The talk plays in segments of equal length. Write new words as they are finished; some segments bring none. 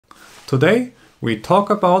Today we talk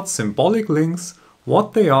about symbolic links,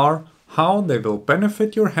 what they are, how they will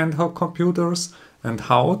benefit your handheld computers and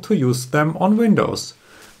how to use them on Windows.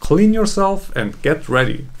 Clean yourself and get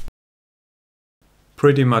ready.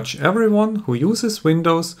 Pretty much everyone who uses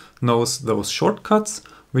Windows knows those shortcuts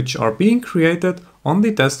which are being created on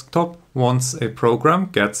the desktop once a program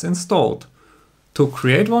gets installed. To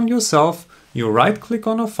create one yourself, you right-click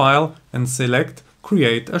on a file and select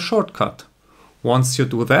Create a shortcut. Once you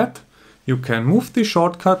do that, you can move the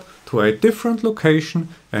shortcut to a different location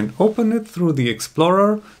and open it through the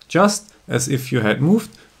Explorer just as if you had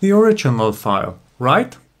moved the original file,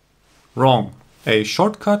 right? Wrong. A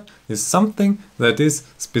shortcut is something that is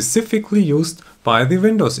specifically used by the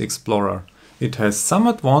Windows Explorer. It has some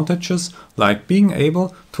advantages like being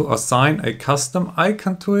able to assign a custom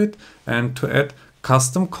icon to it and to add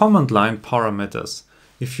custom command line parameters.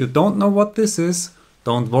 If you don't know what this is,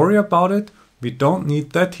 don't worry about it, we don't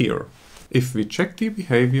need that here. If we check the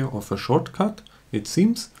behavior of a shortcut, it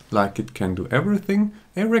seems like it can do everything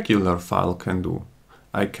a regular file can do.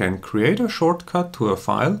 I can create a shortcut to a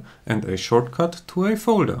file and a shortcut to a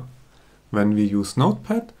folder. When we use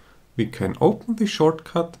Notepad, we can open the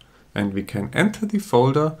shortcut and we can enter the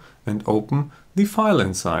folder and open the file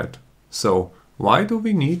inside. So why do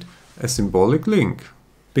we need a symbolic link?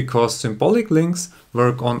 Because symbolic links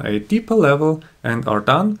work on a deeper level and are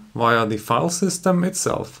done via the file system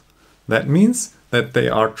itself. That means that they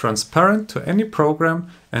are transparent to any program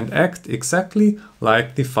and act exactly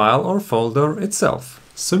like the file or folder itself.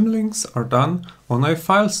 Symlinks are done on a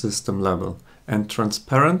file system level and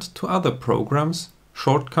transparent to other programs.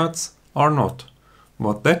 Shortcuts are not.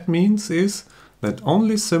 What that means is that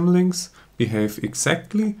only symlinks behave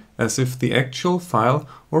exactly as if the actual file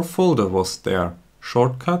or folder was there.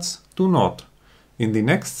 Shortcuts do not. In the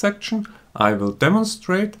next section, I will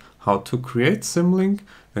demonstrate how to create symlink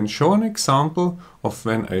and show an example of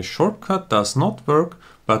when a shortcut does not work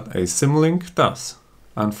but a symlink does.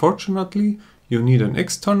 Unfortunately, you need an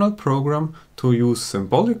external program to use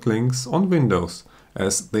symbolic links on Windows,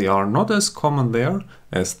 as they are not as common there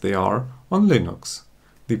as they are on Linux.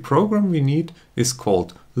 The program we need is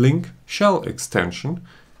called Link Shell Extension.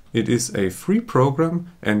 It is a free program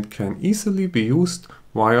and can easily be used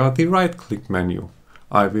via the right-click menu.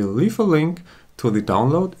 I will leave a link to the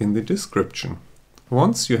download in the description.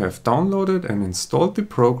 Once you have downloaded and installed the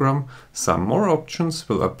program, some more options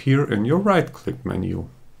will appear in your right-click menu.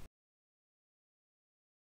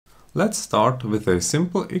 Let's start with a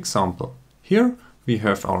simple example. Here we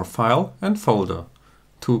have our file and folder.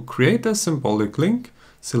 To create a symbolic link,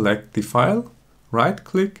 select the file,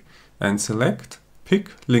 right-click and select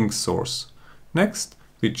Pick Link Source. Next,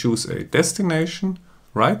 we choose a destination,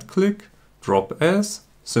 right-click, drop as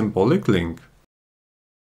Symbolic Link.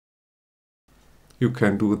 You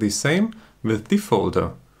can do the same with the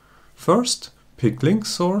folder. First, pick link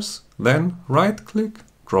source, then right-click,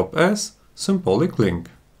 drop as Symbolic Link.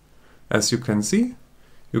 As you can see,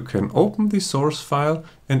 you can open the source file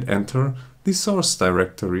and enter the source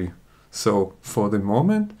directory. So, for the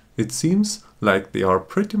moment, it seems like they are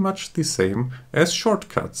pretty much the same as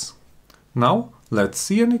shortcuts. Now, let's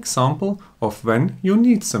see an example of when you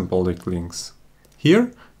need symbolic links.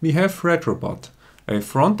 Here we have Retrobot, a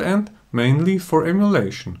front end mainly for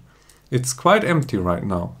emulation. It's quite empty right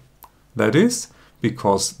now. That is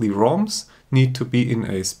because the ROMs need to be in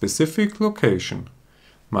a specific location.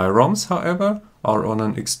 My ROMs, however, are on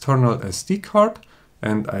an external SD card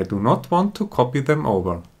and I do not want to copy them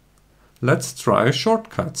over. Let's try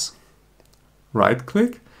shortcuts.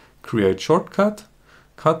 Right-click, create shortcut,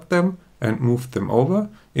 cut them and move them over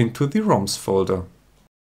into the ROMs folder.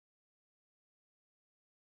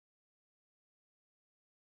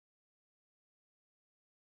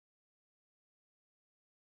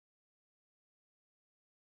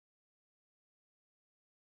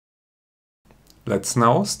 Let's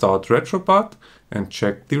now start Retrobot and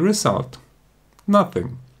check the result.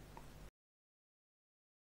 Nothing.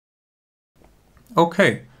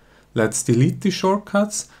 Okay, let's delete the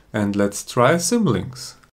shortcuts and let's try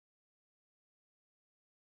symlinks.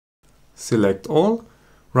 Select all,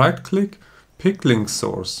 right-click, pick link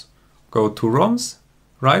source. Go to ROMs,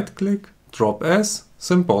 right-click, drop as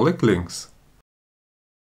Symbolic Links.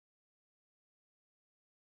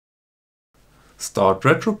 Start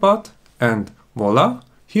Retrobot and voila,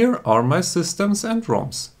 here are my systems and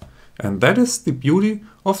ROMs. And that is the beauty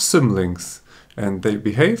of symlinks. And they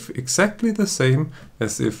behave exactly the same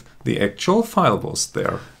as if the actual file was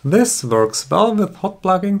there. This works well with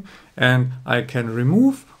hotplugging and I can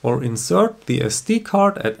remove or insert the SD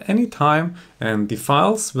card at any time and the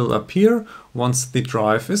files will appear once the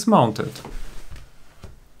drive is mounted.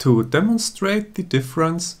 To demonstrate the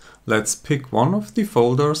difference, let's pick one of the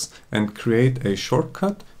folders and create a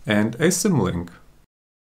shortcut and a symlink.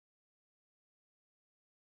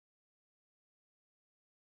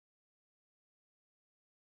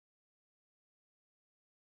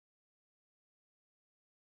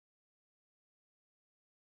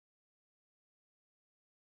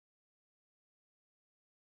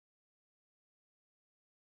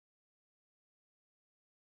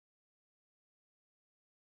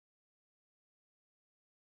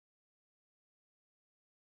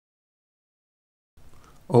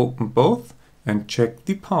 Open both and check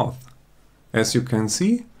the path. As you can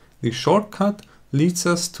see, the shortcut leads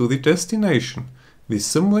us to the destination. The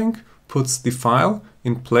symlink puts the file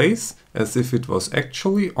in place as if it was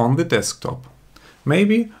actually on the desktop.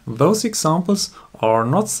 Maybe those examples are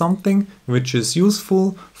not something which is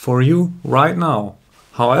useful for you right now.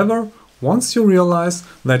 However, once you realize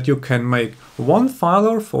that you can make one file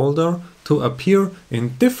or folder to appear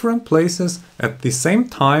in different places at the same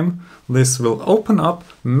time, this will open up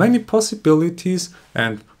many possibilities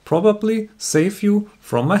and probably save you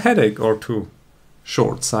from a headache or two.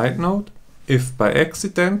 Short side note, if by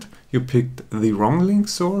accident you picked the wrong link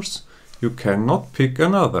source, you cannot pick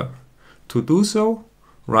another. To do so,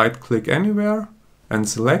 right-click anywhere and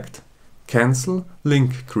select Cancel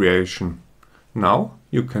Link Creation. Now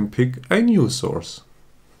you can pick a new source.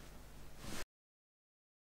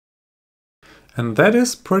 And that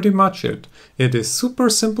is pretty much it. It is super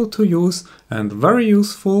simple to use and very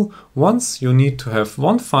useful once you need to have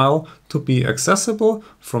one file to be accessible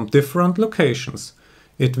from different locations.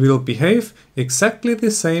 It will behave exactly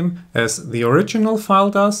the same as the original file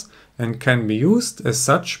does and can be used as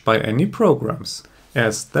such by any programs.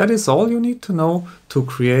 As that is all you need to know to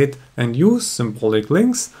create and use symbolic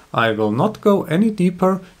links, I will not go any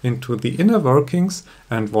deeper into the inner workings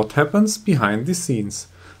and what happens behind the scenes.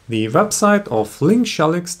 The website of Link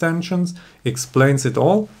Shell Extensions explains it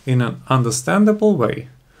all in an understandable way.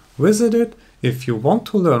 Visit it if you want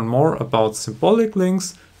to learn more about symbolic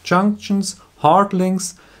links, junctions, hard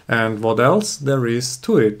links, and what else there is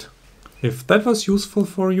to it. If that was useful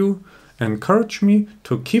for you, encourage me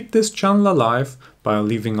to keep this channel alive by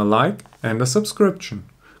leaving a like and a subscription.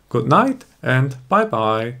 Good night and bye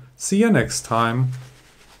bye. See you next time.